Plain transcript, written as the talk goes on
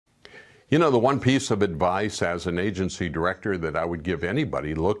You know, the one piece of advice as an agency director that I would give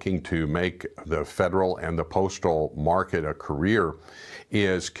anybody looking to make the federal and the postal market a career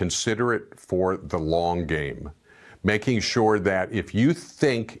is consider it for the long game. Making sure that if you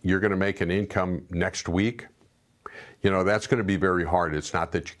think you're going to make an income next week, you know, that's going to be very hard. It's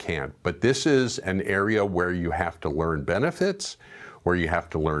not that you can't, but this is an area where you have to learn benefits, where you have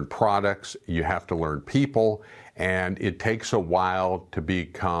to learn products, you have to learn people, and it takes a while to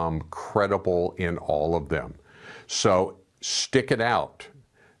become credible in all of them. So stick it out,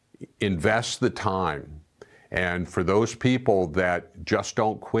 invest the time, and for those people that just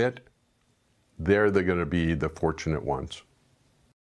don't quit, they're going to be the fortunate ones.